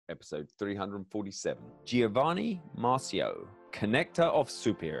episode 347. Giovanni Marcio, connector of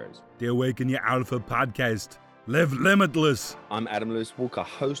superheroes. The Awaken Your Alpha podcast. Live limitless. I'm Adam Lewis Walker,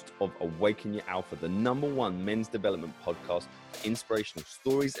 host of Awaken Your Alpha, the #1 men's development podcast for inspirational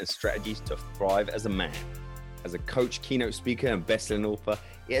stories and strategies to thrive as a man. As a coach, keynote speaker, and best-selling author,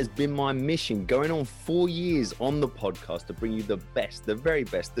 it has been my mission going on 4 years on the podcast to bring you the best, the very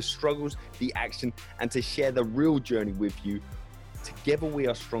best, the struggles, the action, and to share the real journey with you. Together we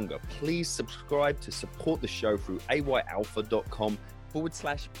are stronger. Please subscribe to support the show through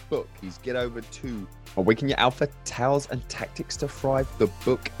ayalpha.com/book. Please get over to Awaken Your Alpha, Tales and Tactics to Thrive. The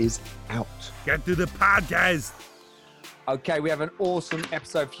book is out. Get to the podcast. Okay, we have an awesome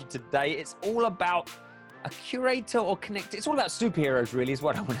episode for you today. It's all about a curator or connector. It's all about superheroes, really, is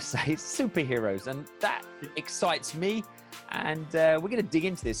what I want to say. It's superheroes, and that excites me. And we're going to dig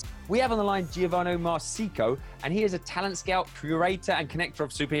into this. We have on the line Giovanni Marcio, and he is a talent scout, curator, and connector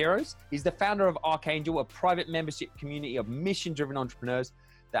of superheroes. He's the founder of Archangel, a private membership community of mission-driven entrepreneurs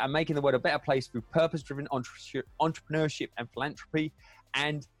that are making the world a better place through purpose-driven entrepreneurship and philanthropy.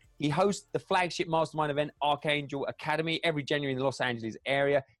 And he hosts the flagship mastermind event, Archangel Academy, every January in the Los Angeles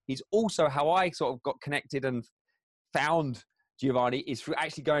area. He's also how I sort of got connected and found Giovanni is through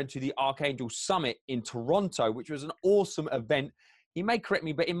actually going to the Archangel Summit in Toronto, which was an awesome event. He may correct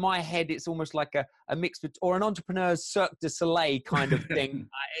me, but in my head, it's almost like a mix or an entrepreneur's Cirque du Soleil kind of thing.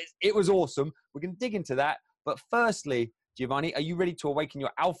 It was awesome. We're going to dig into that. But firstly, Giovanni, are you ready to awaken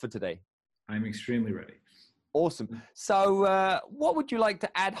your alpha today? I'm extremely ready. Awesome. So what would you like to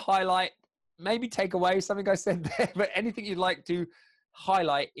add, highlight, maybe take away something I said there, but anything you'd like to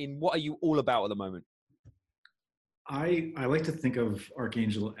highlight in what are you all about at the moment? I like to think of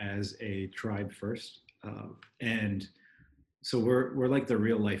Archangel as a tribe first. And so we're like the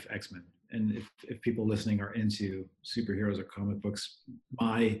real life X-Men. And if people listening are into superheroes or comic books,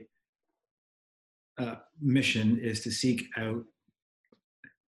 my mission is to seek out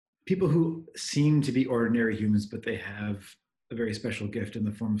people who seem to be ordinary humans, but they have a very special gift in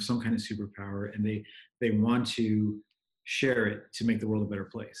the form of some kind of superpower, and they want to share it to make the world a better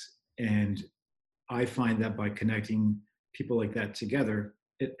place. And I find that by connecting people like that together,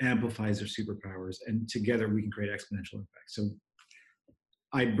 it amplifies their superpowers, and together we can create exponential impact. So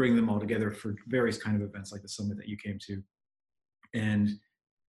I bring them all together for various kind of events like the summit that you came to. And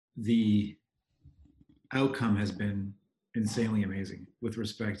the outcome has been insanely amazing with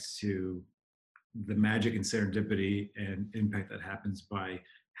respect to the magic and serendipity and impact that happens by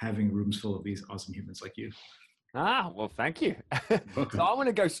having rooms full of these awesome humans like you. Well, thank you. So I want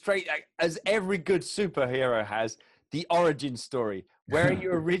to go straight, as every good superhero has, the origin story. Where are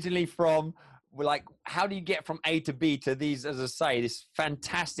you originally from? Like, how do you get from A to B to these, as I say, this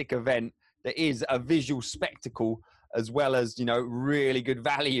fantastic event that is a visual spectacle as well as, you know, really good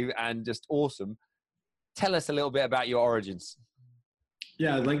value and just awesome. Tell us a little bit about your origins.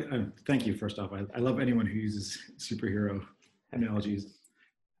 Yeah, thank you, first off. I love anyone who uses superhero analogies.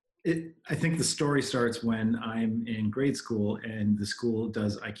 I think the story starts when I'm in grade school and the school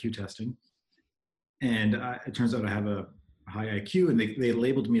does IQ testing. And it turns out I have a high IQ, and they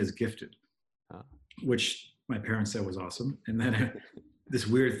labeled me as gifted, which my parents said was awesome. And then this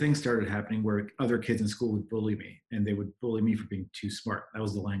weird thing started happening where other kids in school would bully me, and they would bully me for being too smart. That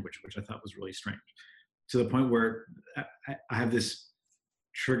was the language, which I thought was really strange. To the point where I have this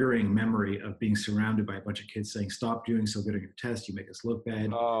triggering memory of being surrounded by a bunch of kids saying, "Stop doing so good on your test, you make us look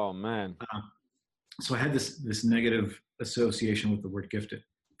bad." Oh man. So I had this negative association with the word gifted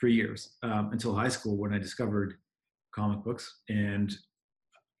for years, until high school, when I discovered comic books. And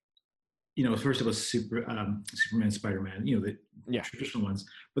you know, first it was Superman, Spider-Man, you know, the traditional ones.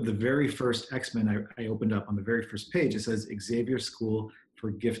 But the very first X-Men I opened up, on the very first page, it says Xavier School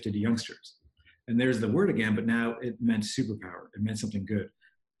for Gifted Youngsters. And there's the word again, but now it meant superpower. It meant something good.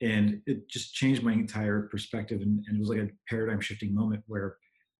 And it just changed my entire perspective. And it was like a paradigm shifting moment where,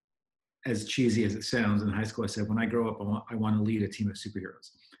 as cheesy as it sounds, in high school, I said, when I grow up, I want to lead a team of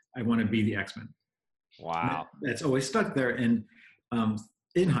superheroes. I want to be the X-Men. Wow. That's always stuck there. And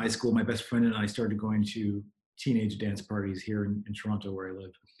in high school, my best friend and I started going to teenage dance parties here in Toronto, where I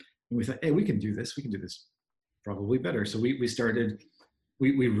live. And we thought, hey, we can do this. We can do this probably better. So we started...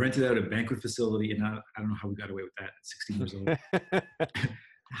 We rented out a banquet facility, and I don't know how we got away with that at 16 years old.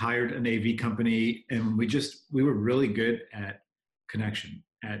 Hired an AV company, and we were really good at connection,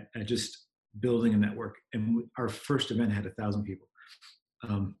 at just building a network. And our first event had 1,000 people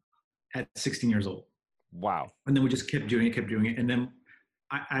at 16 years old. Wow. And then we just kept doing it. And then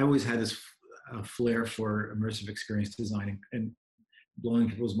I always had this flair for immersive experience designing and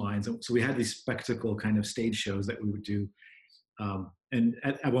blowing people's minds. So we had these spectacle kind of stage shows that we would do And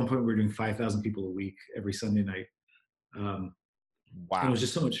at one point we were doing 5,000 people a week every Sunday night. Wow. And it was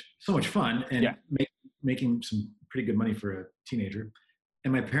just so much fun, and making some pretty good money for a teenager.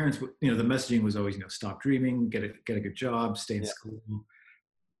 And my parents, the messaging was always, stop dreaming, get a good job, stay in school.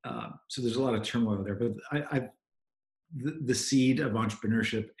 So there's a lot of turmoil there, but the seed of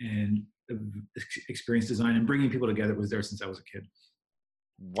entrepreneurship and experience design and bringing people together was there since I was a kid.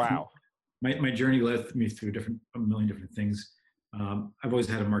 Wow. My journey led me through a million different things. I've always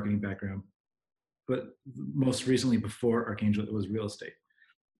had a marketing background, but most recently before Archangel, it was real estate.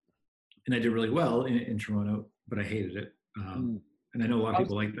 And I did really well in Toronto, but I hated it. And I know a lot of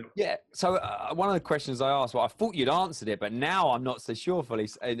people like that. Yeah. So one of the questions I asked, well, I thought you'd answered it, but now I'm not so sure fully.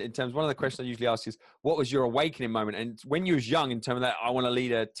 In terms, one of the questions I usually ask is, what was your awakening moment? And when you was young, in terms of that, I want to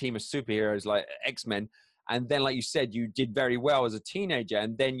lead a team of superheroes like X-Men. And then, like you said, you did very well as a teenager.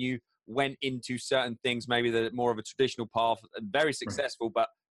 And then you went into certain things, maybe the more of a traditional path, and very successful, but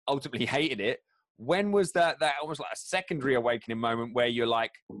ultimately hated it. When was that almost like a secondary awakening moment where you're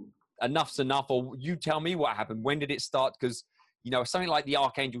like, enough's enough? Or you tell me what happened. When did it start? Because something like the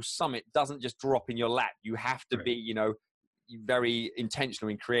Archangel Summit doesn't just drop in your lap. You have to be, very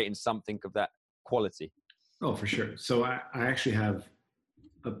intentional in creating something of that quality. Oh, for sure. So I actually have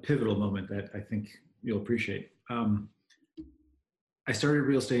a pivotal moment that I think you'll appreciate. I started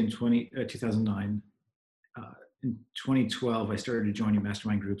real estate in 2009. In 2012, I started joining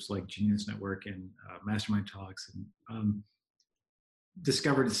mastermind groups like Genius Network and Mastermind Talks, and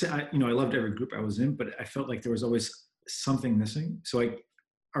discovered, I loved every group I was in, but I felt like there was always something missing. So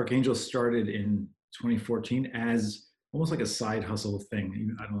Archangel started in 2014 as almost like a side hustle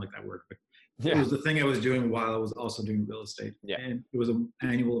thing. I don't like that word, but it was the thing I was doing while I was also doing real estate. Yeah. And it was an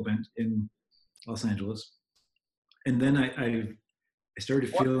annual event in Los Angeles. And then I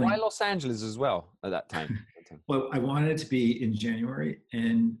started feeling... Why Los Angeles as well at that time? Well, I wanted it to be in January,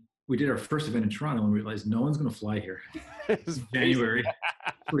 and we did our first event in Toronto and realized no one's going to fly here. It's January,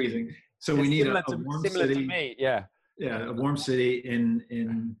 freezing. So we need a warm city. To me, yeah, a warm city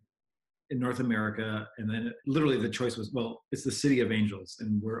in North America. And then literally the choice was, well, it's the city of angels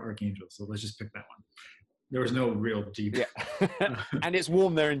and we're archangels, so let's just pick that one. There was no real deep. Yeah. And it's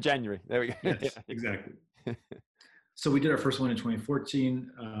warm there in January. There we go. Yes, exactly. So we did our first one in 2014,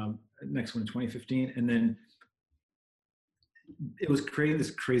 next one in 2015, and then it was creating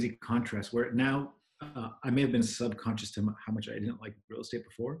this crazy contrast where now I may have been subconscious to how much I didn't like real estate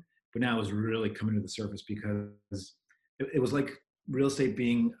before, but now it was really coming to the surface because it was like real estate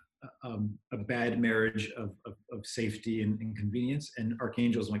being a bad marriage of safety and convenience, and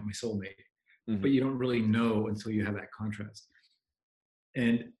Archangel is like my soulmate. Mm-hmm. But you don't really know until you have that contrast.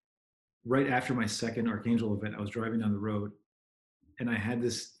 And right after my second Archangel event, I was driving down the road and I had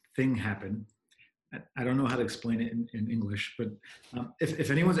this thing happen. I don't know how to explain it in English, but if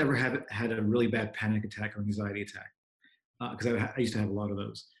anyone's ever had a really bad panic attack or anxiety attack, because I used to have a lot of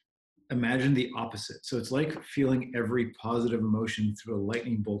those, imagine the opposite. So it's like feeling every positive emotion through a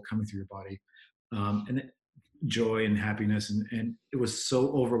lightning bolt coming through your body, and joy and happiness. And it was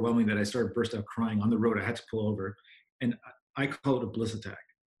so overwhelming that I started burst out crying on the road. I had to pull over, and I call it a bliss attack.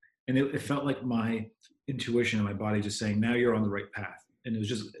 And it felt like my intuition and my body just saying, now you're on the right path. And it was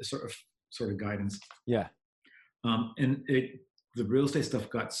just a sort of guidance. Yeah. And the real estate stuff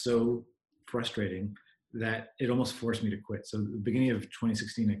got so frustrating that it almost forced me to quit. So at the beginning of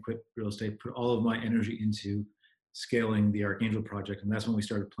 2016, I quit real estate, put all of my energy into scaling the Archangel project. And that's when we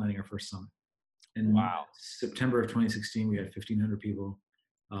started planning our first summit. And September of 2016, we had 1,500 people.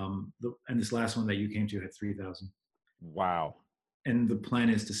 And this last one that you came to had 3,000. Wow. And the plan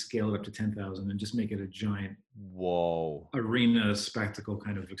is to scale it up to 10,000 and just make it a giant arena spectacle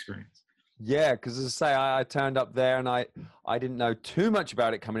kind of experience. Yeah, because as I say, I turned up there and I didn't know too much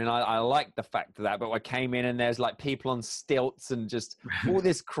about it coming in. I liked the fact of that, but I came in and there's like people on stilts and just all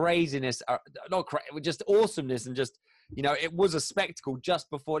this craziness, just awesomeness, and just, it was a spectacle just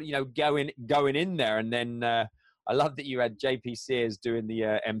before, going in there. And then I love that you had JP Sears doing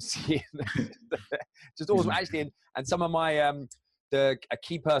the MC. Just awesome, actually. And some of my, a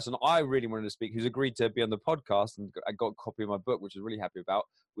key person I really wanted to speak, who's agreed to be on the podcast, and I got a copy of my book, which I was really happy about,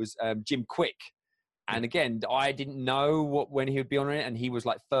 was Jim Quick. And again, I didn't know when he would be on it, and he was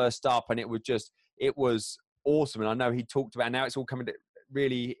like first up, and it was awesome. And I know he talked about, now it's all coming to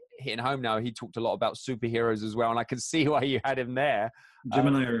really hitting home now. He talked a lot about superheroes as well, and I could see why you had him there. Jim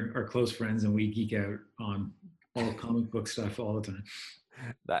and I are close friends, and we geek out on all comic book stuff all the time.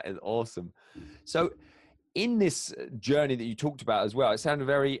 That is awesome. So in this journey that you talked about as well, it sounded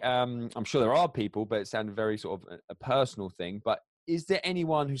very, I'm sure there are people, but it sounded very sort of a personal thing. But is there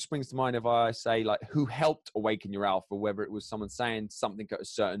anyone who springs to mind if I say like who helped awaken your alpha, whether it was someone saying something at a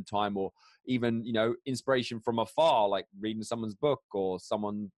certain time or even, you know, inspiration from afar, like reading someone's book or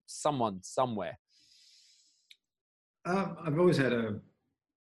someone somewhere? I've always had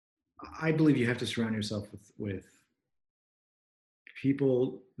I believe you have to surround yourself with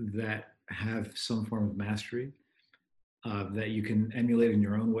people that have some form of mastery that you can emulate in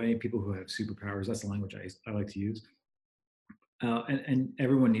your own way. People who have superpowers. That's the language I like to use. And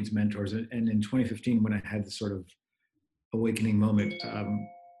everyone needs mentors. And in 2015, when I had this sort of awakening moment,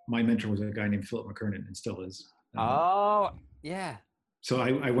 my mentor was a guy named Philip McKernan, and still is. Oh, yeah. So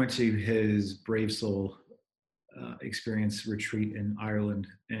I went to his Brave Soul experience retreat in Ireland,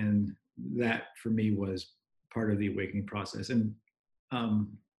 and that for me was part of the awakening process. And a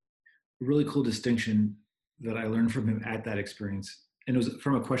really cool distinction that I learned from him at that experience, and it was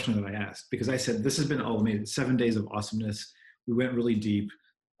from a question that I asked, because I said, this has been all of me, 7 days of awesomeness. We went really deep,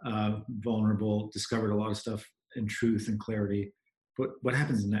 vulnerable, discovered a lot of stuff in truth and clarity. But what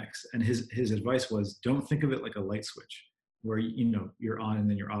happens next? And his advice was, don't think of it like a light switch where, you know, you're on and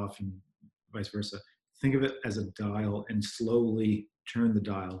then you're off and vice versa. Think of it as a dial and slowly turn the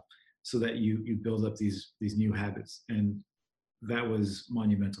dial so that you build up these new habits. And that was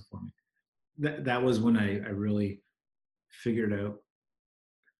monumental for me. That was when I really figured out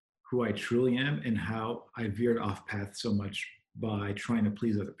who I truly am and how I veered off path so much by trying to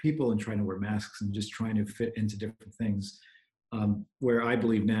please other people and trying to wear masks and just trying to fit into different things. Where I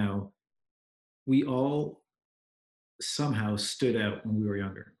believe now, we all somehow stood out when we were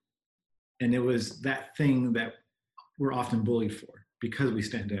younger. And it was that thing that we're often bullied for because we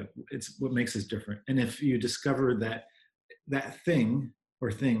stand out. It's what makes us different. And if you discover that that thing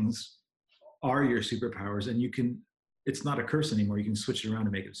or things are your superpowers, and it's not a curse anymore. You can switch it around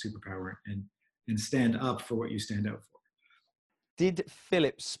and make it a superpower and stand up for what you stand out for. Did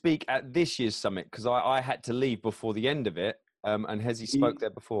Philip speak at this year's summit? Because I had to leave before the end of it. And has he spoke there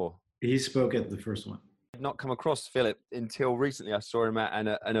before? He spoke at the first one. I've not come across Philip until recently. I saw him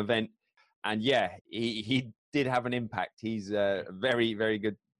at an event, and yeah, he did have an impact. He's a very, very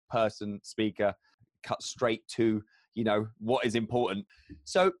good person, speaker, cut straight to, you know, what is important.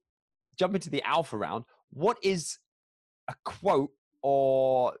 So jump into the alpha round. What is a quote,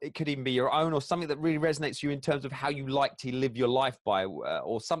 or it could even be your own, or something that really resonates you in terms of how you like to live your life by,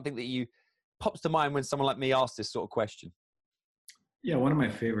 or something that you pops to mind when someone like me asks this sort of question? Yeah, one of my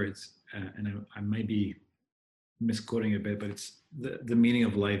favorites, and I might be misquoting it a bit, but it's the meaning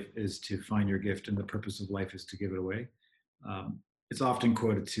of life is to find your gift, and the purpose of life is to give it away. It's often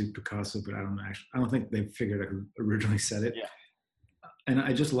quoted to Picasso, but I don't think they figured out who originally said it. Yeah. And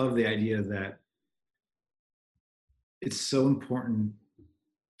I just love the idea that it's so important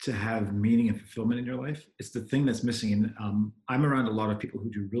to have meaning and fulfillment in your life. It's the thing that's missing. And I'm around a lot of people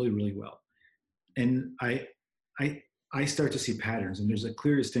who do really, really well. And I start to see patterns, and there's a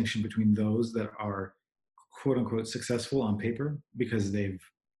clear distinction between those that are quote unquote successful on paper because they've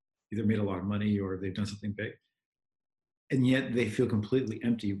either made a lot of money or they've done something big. And yet they feel completely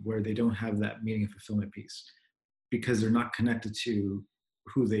empty where they don't have that meaning and fulfillment piece because they're not connected to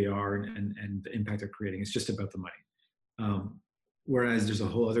who they are and the impact they're creating. It's just about the money. Whereas there's a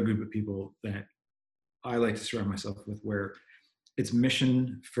whole other group of people that I like to surround myself with where it's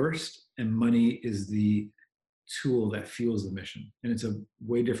mission first and money is the tool that fuels the mission. And it's a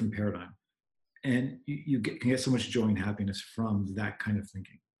way different paradigm. And you can get so much joy and happiness from that kind of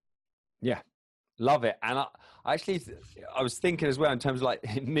thinking. Yeah, love it. And I was thinking as well in terms of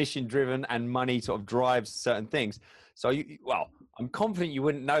like mission driven and money sort of drives certain things. So I'm confident you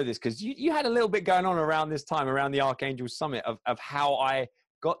wouldn't know this because you had a little bit going on around this time, around the Archangel Summit of how I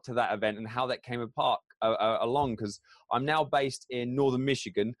got to that event and how that came along. Because I'm now based in Northern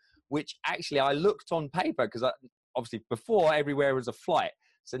Michigan, which actually I looked on paper because obviously before everywhere was a flight.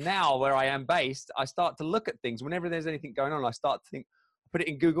 So now where I am based, I start to look at things. Whenever there's anything going on, I start to think, put it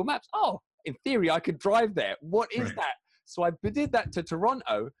in Google Maps. Oh, in theory, I could drive there. What is that? So I did that to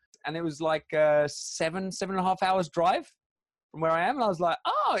Toronto, and it was like 7.5 hours drive from where I am. And I was like,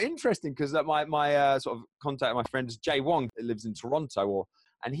 oh, interesting, because my sort of contact, my friend is Jay Wong, that lives in Toronto,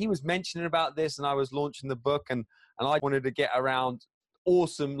 and he was mentioning about this, and I was launching the book, and I wanted to get around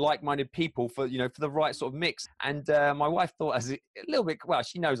awesome like-minded people for the right sort of mix. And my wife thought as a little bit, well,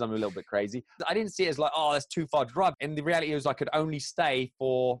 she knows I'm a little bit crazy. I didn't see it as like, oh, that's too far to drive. And the reality was I could only stay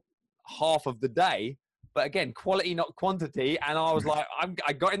for half of the day, but again, quality not quantity. And I was like,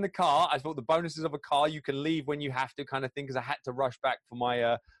 I got in the car. I thought the bonuses of a car, you can leave when you have to, kind of thing, because I had to rush back for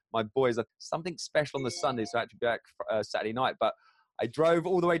my boys. Something special on the Sunday, so I had to be back Saturday night. But I drove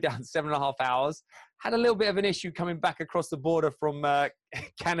all the way down 7.5 hours, had a little bit of an issue coming back across the border from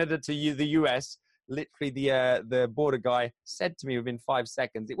Canada to the US. Literally, the border guy said to me within 5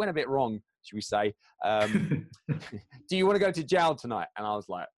 seconds, it went a bit wrong, should we say, do you want to go to jail tonight? And I was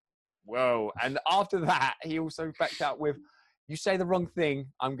like, whoa. And after that, he also backed out with, you say the wrong thing,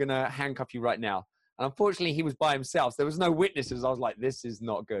 I'm going to handcuff you right now. And unfortunately, he was by himself. There was no witnesses. I was like, this is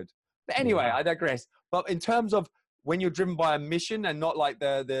not good. But anyway, I digress. But in terms of when you're driven by a mission and not like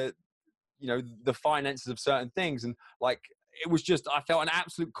the finances of certain things, and like, it was just, I felt an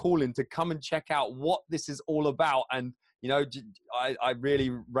absolute calling to come and check out what this is all about. And, I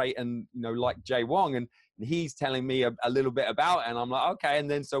really rate and, like Jay Wong, and he's telling me a little bit about it, and I'm like, okay. And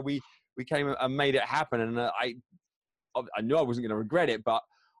then, so we came and made it happen. And I knew I wasn't going to regret it, but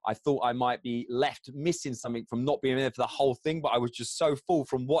I thought I might be left missing something from not being there for the whole thing. But I was just so full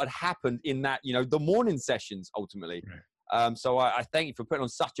from what had happened in that, the morning sessions ultimately. Right. So I thank you for putting on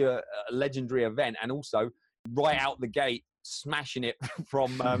such a legendary event, and also right out the gate, smashing it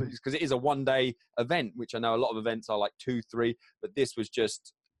from, because it is a one-day event, which I know a lot of events are like 2, 3, but this was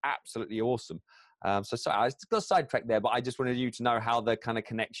just absolutely awesome. So sorry, I got sidetracked there, but I just wanted you to know how the kind of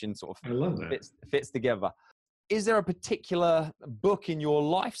connection sort of I love that. fits together. Is there a particular book in your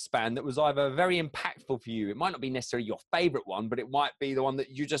lifespan that was either very impactful for you? It might not be necessarily your favorite one, but it might be the one that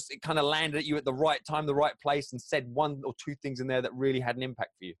it kind of landed at you at the right time, the right place, and said 1 or 2 things in there that really had an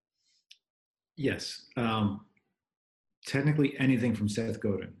impact for you. Yes. Technically anything from Seth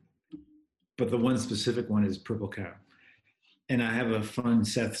Godin, but the one specific one is Purple Cow. And I have a fun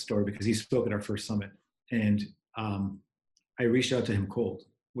Seth story because he spoke at our first summit, and I reached out to him cold,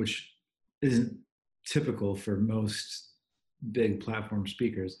 which isn't typical for most big platform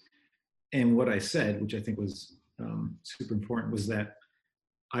speakers. And what I said, which I think was super important, was that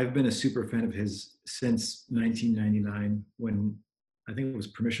I've been a super fan of his since 1999, when I think it was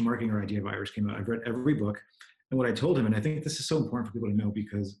Permission Marketing or Idea Virus came out. I've read every book. And what I told him, and I think this is so important for people to know,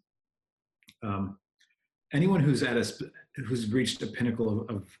 because anyone who's who's reached a pinnacle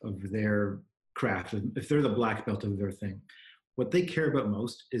of their craft, if they're the black belt of their thing, what they care about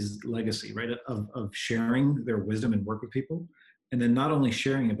most is legacy, right? Of sharing their wisdom and work with people. And then not only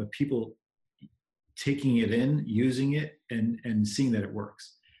sharing it, but people taking it in, using it, and seeing that it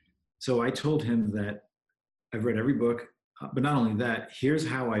works. So I told him that I've read every book, but not only that, here's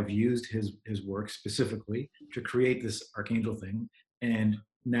how I've used his work specifically to create this Archangel thing. And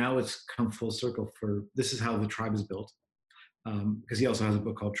now it's come full circle for, this is how the tribe is built. Because he also has a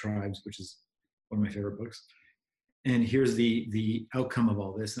book called Tribes, which is one of my favorite books. And here's the outcome of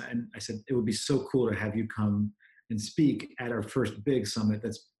all this. And I said, it would be so cool to have you come and speak at our first big summit.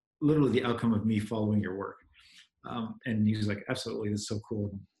 That's literally the outcome of me following your work. And he was like, absolutely, that's so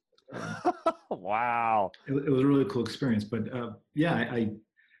cool. Wow. It was a really cool experience. But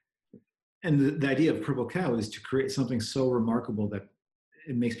and the idea of Purple Cow is to create something so remarkable that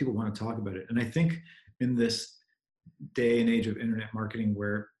it makes people want to talk about it. And I think in this day and age of internet marketing,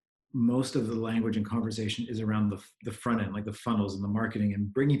 where most of the language and conversation is around the front end, like the funnels and the marketing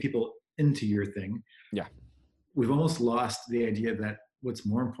and bringing people into your thing. Yeah. We've almost lost the idea that what's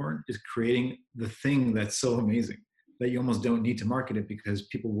more important is creating the thing that's so amazing that you almost don't need to market it, because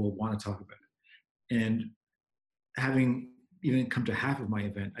people will want to talk about it. And having even come to half of my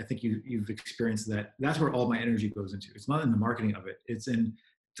event, I think you've experienced that. That's where all my energy goes into. It's not in the marketing of it. It's in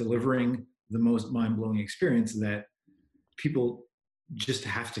delivering the most mind-blowing experience that people just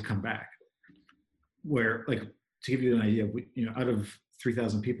have to come back. Where, like, to give you an idea, out of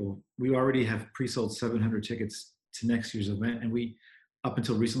 3,000 people, we already have pre-sold 700 tickets to next year's event, and we, up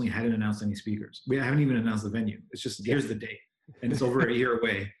until recently, hadn't announced any speakers. We haven't even announced the venue. It's just, here's the date, and it's over a year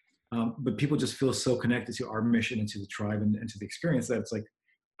away. But people just feel so connected to our mission and to the tribe and to the experience that it's like,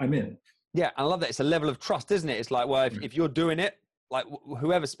 I'm in. Yeah, I love that. It's a level of trust, isn't it? It's like, well, if you're doing it, like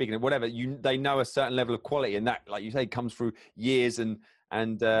whoever's speaking it, whatever, they know a certain level of quality, and that, like you say, comes through years and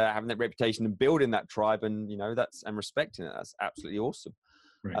having that reputation and building that tribe, and and respecting it. That's absolutely awesome.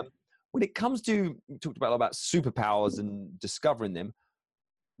 Right. When it comes to, you talked about superpowers and discovering them,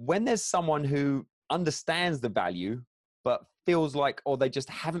 when there's someone who understands the value but feels like, or they just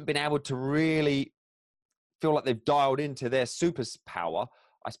haven't been able to really feel like they've dialed into their superpower,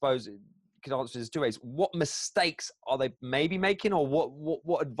 I suppose you could answer this 2 ways. What mistakes are they maybe making, or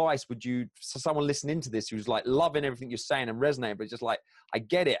what advice would you, so someone listening to this who's like loving everything you're saying and resonating, but just like, I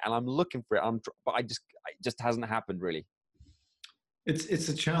get it and I'm looking for it, but it just hasn't happened really? It's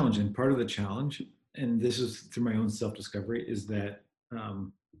a challenge, and part of the challenge, and this is through my own self-discovery, is that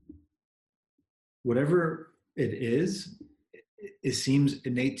whatever it is, it seems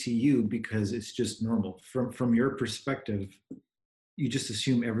innate to you because it's just normal. From your perspective, you just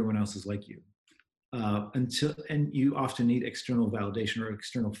assume everyone else is like you. and you often need external validation or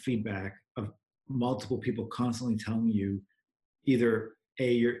external feedback of multiple people constantly telling you either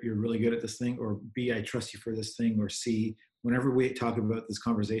A, you're really good at this thing, or B, I trust you for this thing, or C, whenever we talk about this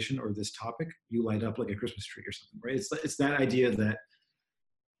conversation or this topic, you light up like a Christmas tree or something, right? It's that idea that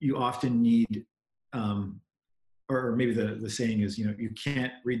you often need, or maybe the saying is, you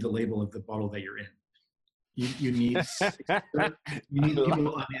can't read the label of the bottle that you're in. You need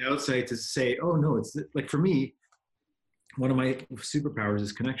people on the outside to say, oh no, it's like, for me, one of my superpowers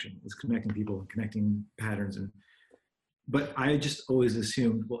is connection. It's connecting people and connecting patterns. But I just always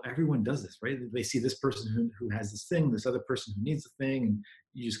assumed, well, everyone does this, right? They see this person who has this thing, this other person who needs the thing, and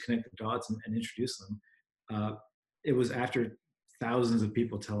you just connect the dots and introduce them. It was after thousands of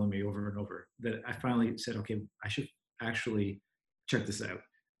people telling me over and over that I finally said, okay, I should actually check this out.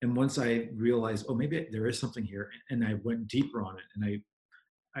 And once I realized, oh, maybe there is something here, and I went deeper on it, and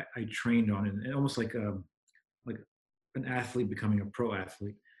I trained on it, and almost like an athlete becoming a pro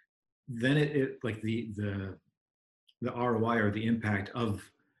athlete, then it like the ROI or the impact of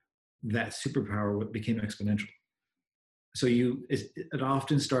that superpower became exponential. So it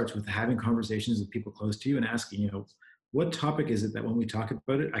often starts with having conversations with people close to you and asking, what topic is it that when we talk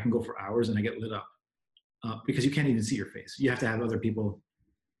about it, I can go for hours and I get lit up, because you can't even see your face. You have to have other people.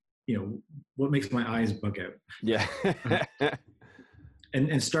 What makes my eyes bug out? Yeah.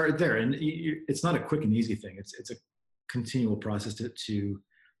 and start there. And it's not a quick and easy thing. It's a continual process to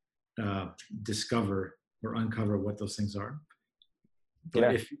discover or uncover what those things are.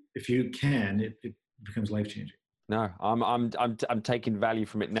 But if you can, it becomes life-changing. No, I'm taking value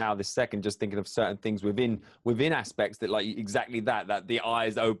from it now this second, just thinking of certain things within aspects that, like, exactly that the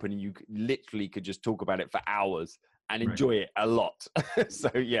eyes open and you literally could just talk about it for hours and enjoy it a lot. So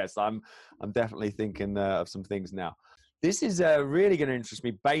yes, I'm definitely thinking of some things now. This is really going to interest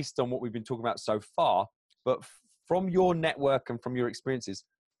me based on what we've been talking about so far, but from your network and from your experiences,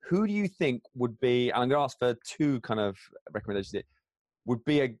 who do you think would be, and I'm going to ask for two kind of recommendations here, would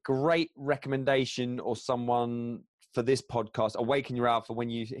be a great recommendation or someone for this podcast, Awaken Your Alpha, when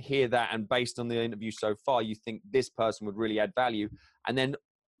you hear that and based on the interview so far, you think this person would really add value? And then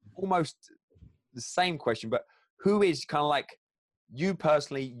almost the same question, but who is kind of like you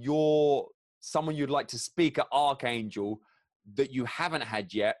personally, someone you'd like to speak at Archangel that you haven't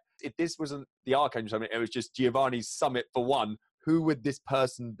had yet? If this wasn't the Archangel Summit, it was just Giovanni's Summit for one, who would this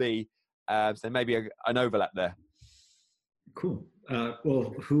person be? So maybe an overlap there. Cool.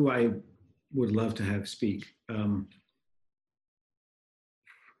 Well, who I would love to have speak.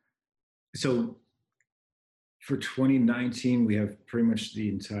 So for 2019, we have pretty much the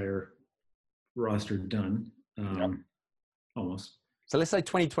entire roster done. Almost. So let's say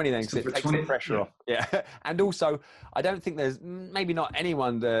 2020 then, because it takes the pressure off. Yeah. And also, I don't think there's maybe not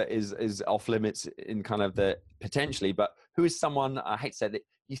anyone that is off limits in kind of the potentially, but who is someone, I hate to say that,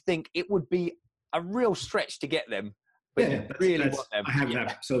 you think it would be a real stretch to get them, but you really want them. I have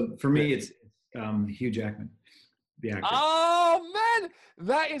that. So for me, it's Hugh Jackman, the actor. Oh, man.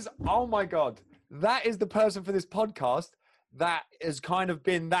 That is, oh my God. That is the person for this podcast that has kind of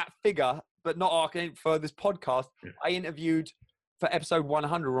been that figure, but not Archangel for this podcast. Yeah. I interviewed for episode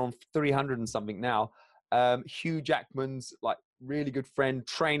 100, we're on 300 and something now. Hugh Jackman's like really good friend,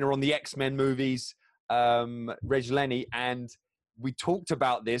 trainer on the X-Men movies, Reg Lenny. And we talked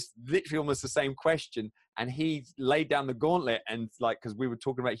about this, literally almost the same question. And he laid down the gauntlet and like, cause we were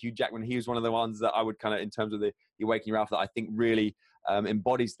talking about Hugh Jackman. He was one of the ones that I would kind of, in terms of the Awaken Your Alpha, that I think really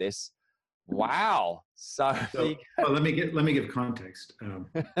embodies this. Wow. So well, let me give context.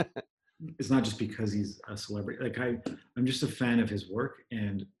 It's not just because he's a celebrity. Like I'm just a fan of his work,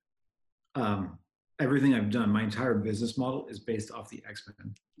 and everything I've done, my entire business model is based off the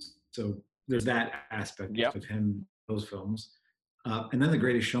X-Men. So there's that aspect of him, those films. And then The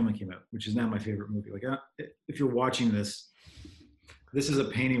Greatest Showman came out, which is now my favorite movie. Like if you're watching this is a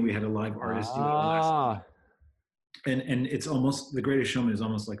painting we had a live artist do last. And it's almost, The Greatest Showman is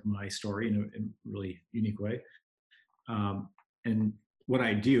almost like my story in a really unique way. And what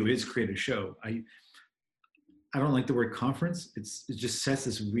I do is create a show. I don't like the word conference. It just sets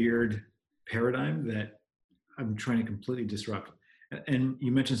this weird paradigm that I'm trying to completely disrupt. And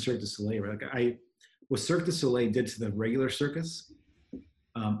you mentioned Cirque du Soleil, right? Like what Cirque du Soleil did to the regular circus.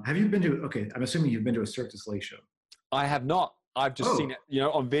 Have you been to? Okay, I'm assuming you've been to a Cirque du Soleil show. I have not. I've just seen it,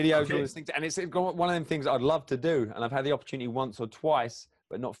 on videos and all these things. And it's one of them things I'd love to do. And I've had the opportunity once or twice,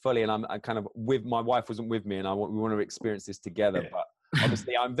 but not fully. And I kind of my wife wasn't with me, and we want to experience this together. Yeah. But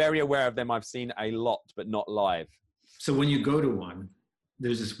obviously, I'm very aware of them. I've seen a lot, but not live. So when you go to one,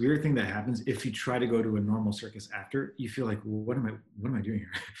 there's this weird thing that happens if you try to go to a normal circus after. You feel like, well, what am I doing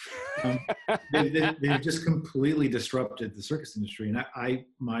here? They've just completely disrupted the circus industry, and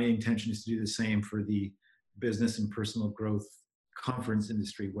my intention is to do the same for the business and personal growth conference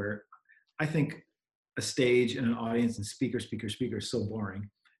industry, where I think a stage and an audience and speaker is so boring.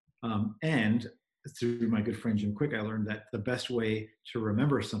 And through my good friend Jim Quick, I learned that the best way to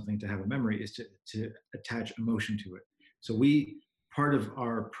remember something, to have a memory, is to attach emotion to it. So part of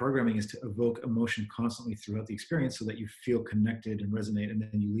our programming is to evoke emotion constantly throughout the experience so that you feel connected and resonate, and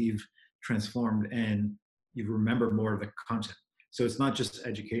then you leave transformed and you remember more of the content. So it's not just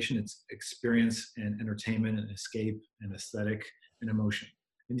education, it's experience and entertainment and escape and aesthetic and emotion.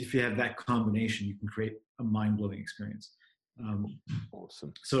 And if you have that combination, you can create a mind-blowing experience.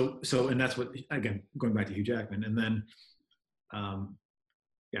 Awesome. So, and that's what, again, going back to Hugh Jackman, and then, I'm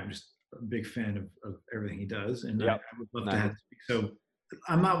just a big fan of everything he does, and I would love to have. So,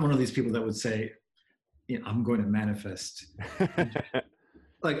 I'm not one of these people that would say, I'm going to manifest.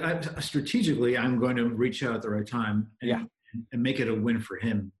 Like strategically, I'm going to reach out at the right time and make it a win for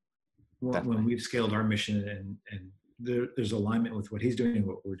him when we've scaled our mission and there's alignment with what he's doing and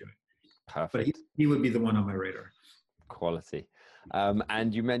what we're doing. Perfect. But he would be the one on my radar. Quality.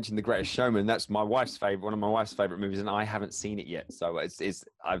 And you mentioned The Greatest Showman. That's one of my wife's favorite movies, and I haven't seen it yet. So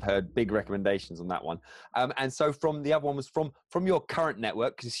I've heard big recommendations on that one. And so from the other one was from your current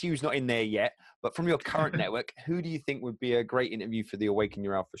network, because Hugh's not in there yet, but from your current network, who do you think would be a great interview for the Awaken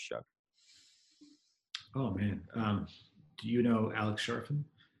Your Alpha show? Oh man. Do you know Alex Sharfin?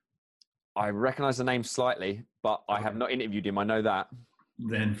 I recognize the name slightly, but I have not interviewed him. I know that.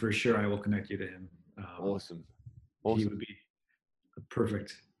 Then for sure I will connect you to him. Awesome. He would be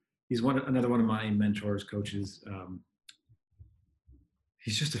perfect. He's another one of my mentors, coaches.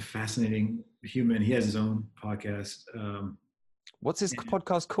 He's just a fascinating human. He has his own podcast. What's his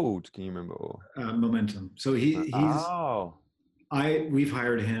podcast called? Can you remember? Momentum. So we've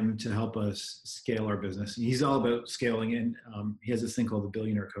hired him to help us scale our business. He's all about scaling, and he has this thing called the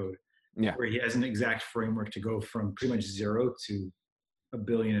Billionaire Code, where he has an exact framework to go from pretty much 0 to $1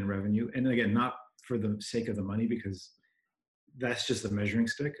 billion in revenue. And again, not for the sake of the money, because that's just the measuring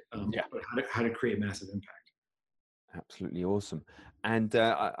stick, but how to create massive impact. Absolutely awesome. And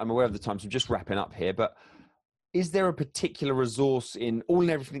I'm aware of the time, so just wrapping up here, but is there a particular resource in all and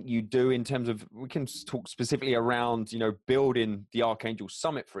everything you do in terms of, we can talk specifically around, building the Archangel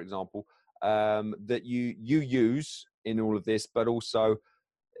Summit, for example, that you use in all of this, but also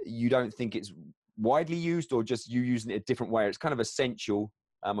you don't think it's widely used, or just you using it a different way? It's kind of essential.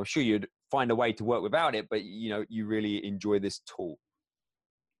 I'm sure you'd find a way to work without it, but you really enjoy this tool.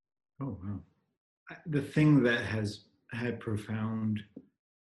 Oh, wow. The thing that has had profound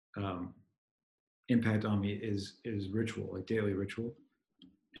impact on me is ritual, like daily ritual,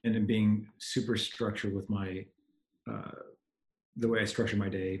 and in being super structured with my the way I structure my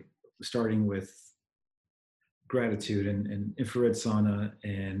day, starting with gratitude and infrared sauna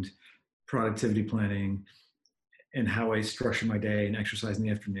and productivity planning, and how I structure my day and exercise in the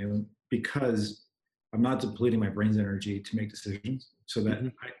afternoon, because I'm not depleting my brain's energy to make decisions, so that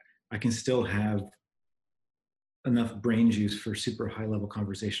I can still have enough brain juice for super high level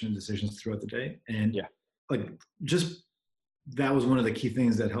conversation and decisions throughout the day. And that was one of the key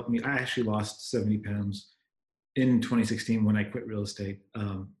things that helped me. I actually lost 70 pounds in 2016 when I quit real estate.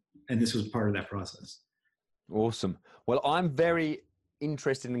 And this was part of that process. Awesome. Well, I'm very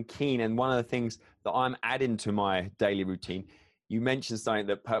interested and keen, and one of the things that I'm adding to my daily routine, you mentioned something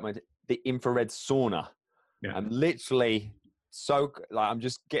that the infrared sauna. I'm literally I'm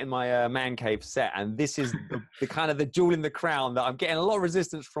just getting my man cave set, and this is the kind of the jewel in the crown that I'm getting a lot of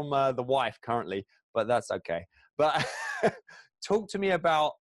resistance from the wife currently, but that's okay. But talk to me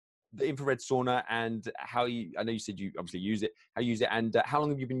about the infrared sauna and how I know you said you obviously use it, how you use it, and how long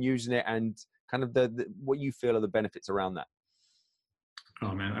have you been using it, and kind of the what you feel are the benefits around that.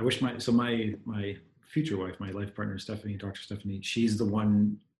 Oh man, I wish my future wife, my life partner, Stephanie, Dr. Stephanie, she's the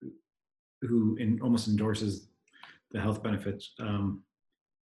one who almost endorses the health benefits.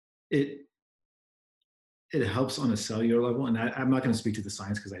 It helps on a cellular level, and I'm not going to speak to the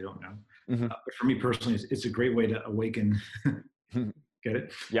science because I don't know. But for me personally, it's a great way to awaken. Get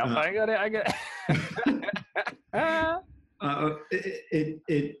it? Yeah, I get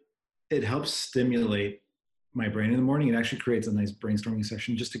it. It helps stimulate my brain in the morning. It actually creates a nice brainstorming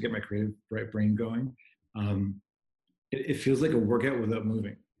session just to get my creative brain going. It feels like a workout without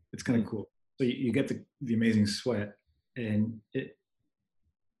moving. It's kind of cool. So you get the amazing sweat, and it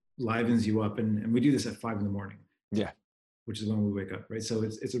livens you up. And we do this at 5 a.m. Yeah. Which is when we wake up, right? So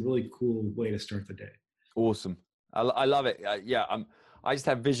it's a really cool way to start the day. Awesome. I love it. I just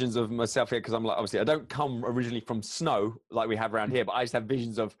have visions of myself here because I'm like, obviously, I don't come originally from snow like we have around here, but I just have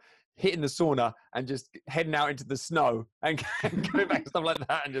visions of hitting the sauna and just heading out into the snow and going back and stuff like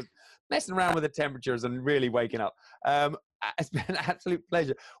that and just messing around with the temperatures and really waking up. It's been an absolute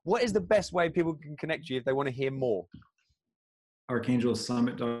pleasure. What is the best way people can connect you if they want to hear more?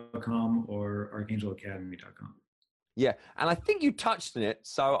 archangelsummit.com or archangelacademy.com. Yeah, and I think you touched on it,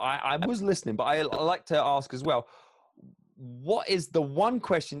 so I was listening, but I like to ask as well, what is the one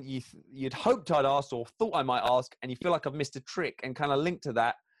question you'd hoped I'd asked or thought I might ask, and you feel like I've missed a trick, and kind of linked to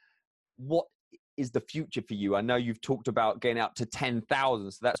that, what is the future for you? I know you've talked about getting out to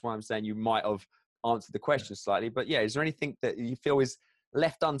 10,000, so that's why I'm saying you might have answered the question slightly, but yeah, is there anything that you feel is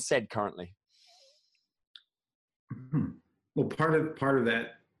left unsaid currently? Well, part of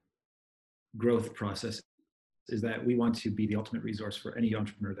that growth process is that we want to be the ultimate resource for any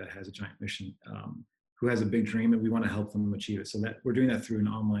entrepreneur that has a giant mission, who has a big dream, and we want to help them achieve it. So that we're doing that through an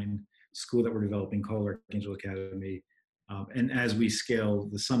online school that we're developing called Archangel Academy. And as we scale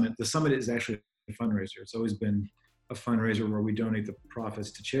the summit is actually a fundraiser. It's always been a fundraiser where we donate the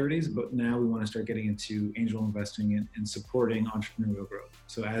profits to charities, but now we want to start getting into angel investing and supporting entrepreneurial growth.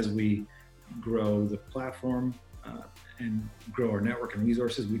 So as we grow the platform and grow our network and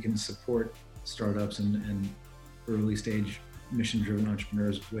resources, we can support startups and early stage mission-driven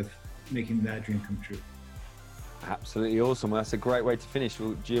entrepreneurs with making that dream come true. Absolutely awesome. Well, that's a great way to finish.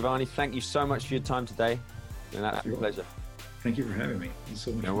 Well, Giovanni, thank you so much for your time today. It's been an absolute pleasure. Thank you for having me. It's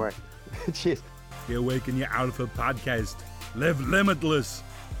so much fun. No worries. Cheers. The Awaken Your Alpha podcast. Live limitless.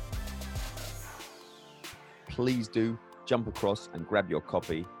 Please do jump across and grab your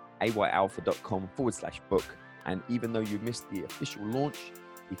copy, ayalpha.com/book. And even though you missed the official launch,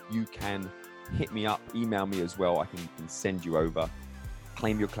 if you can hit me up, email me as well, I can send you over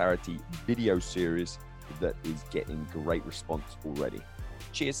Claim Your Clarity video series that is getting great response already.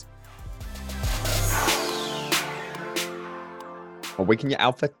 Cheers. Awaken Your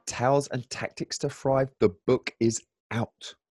Alpha, Tales and Tactics to Thrive. The book is out.